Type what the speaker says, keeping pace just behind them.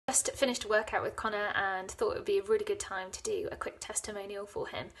Just finished a workout with Connor and thought it would be a really good time to do a quick testimonial for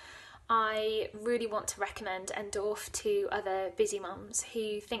him. I really want to recommend Endorph to other busy mums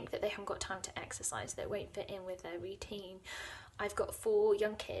who think that they haven't got time to exercise, that won't fit in with their routine. I've got 4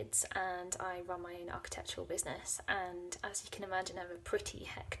 young kids and I run my own architectural business, and as you can imagine, I have a pretty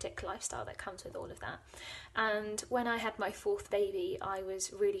hectic lifestyle that comes with all of that. And when I had my 4th baby, I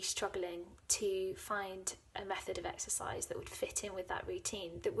was really struggling to find a method of exercise that would fit in with that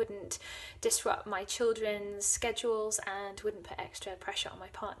routine, that wouldn't disrupt my children's schedules and wouldn't put extra pressure on my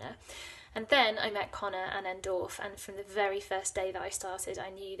partner. And then I met Connor and Endorph, and from the very first day that I started, I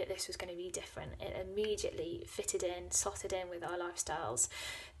knew that this was going to be different. It immediately fitted in, slotted in with our lifestyles,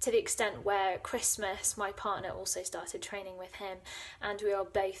 to the extent where at Christmas my partner also started training with him, and we are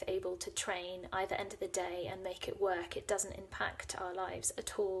both able to train either end of the day and make it work. It doesn't impact our lives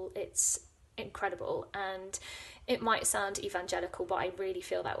at all. It's incredible, and it might sound evangelical, but I really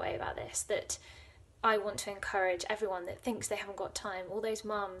feel that way about this, that I want to encourage everyone that thinks they haven't got time, all those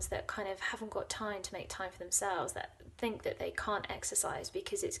mums that kind of haven't got time to make time for themselves, that think that they can't exercise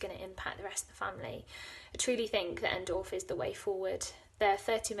because it's going to impact the rest of the family. I truly think that Endorph is the way forward. They're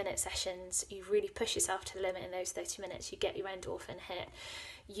 30-minute sessions. You really push yourself to the limit in those 30 minutes. You get your endorphin hit.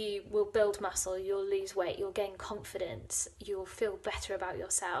 You will build muscle, you'll lose weight, you'll gain confidence, you'll feel better about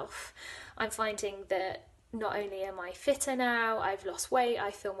yourself. I'm finding that not only am I fitter now, I've lost weight,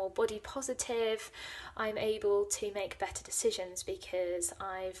 I feel more body positive, I'm able to make better decisions because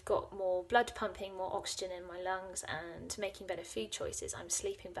I've got more blood pumping, more oxygen in my lungs, and making better food choices, I'm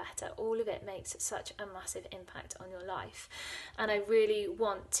sleeping better. All of it makes such a massive impact on your life. And I really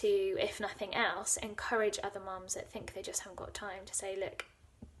want to, if nothing else, encourage other mums that think they just haven't got time to say, look,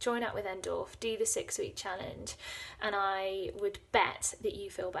 join up with Endorph, do the 6-week challenge, and I would bet that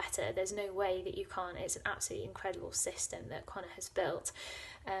you feel better. There's no way that you can't. It's an absolutely incredible system that Connor has built.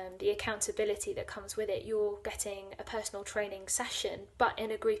 The accountability that comes with it, you're getting a personal training session, but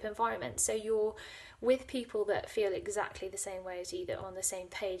in a group environment. So you're with people that feel exactly the same way as you, that are on the same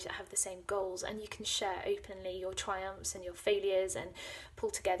page, that have the same goals, and you can share openly your triumphs and your failures and pull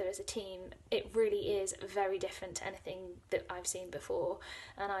together as a team. It really is very different to anything that I've seen before,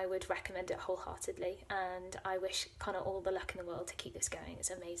 and I would recommend it wholeheartedly. And I wish Connor all the luck in the world to keep this going. It's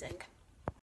amazing.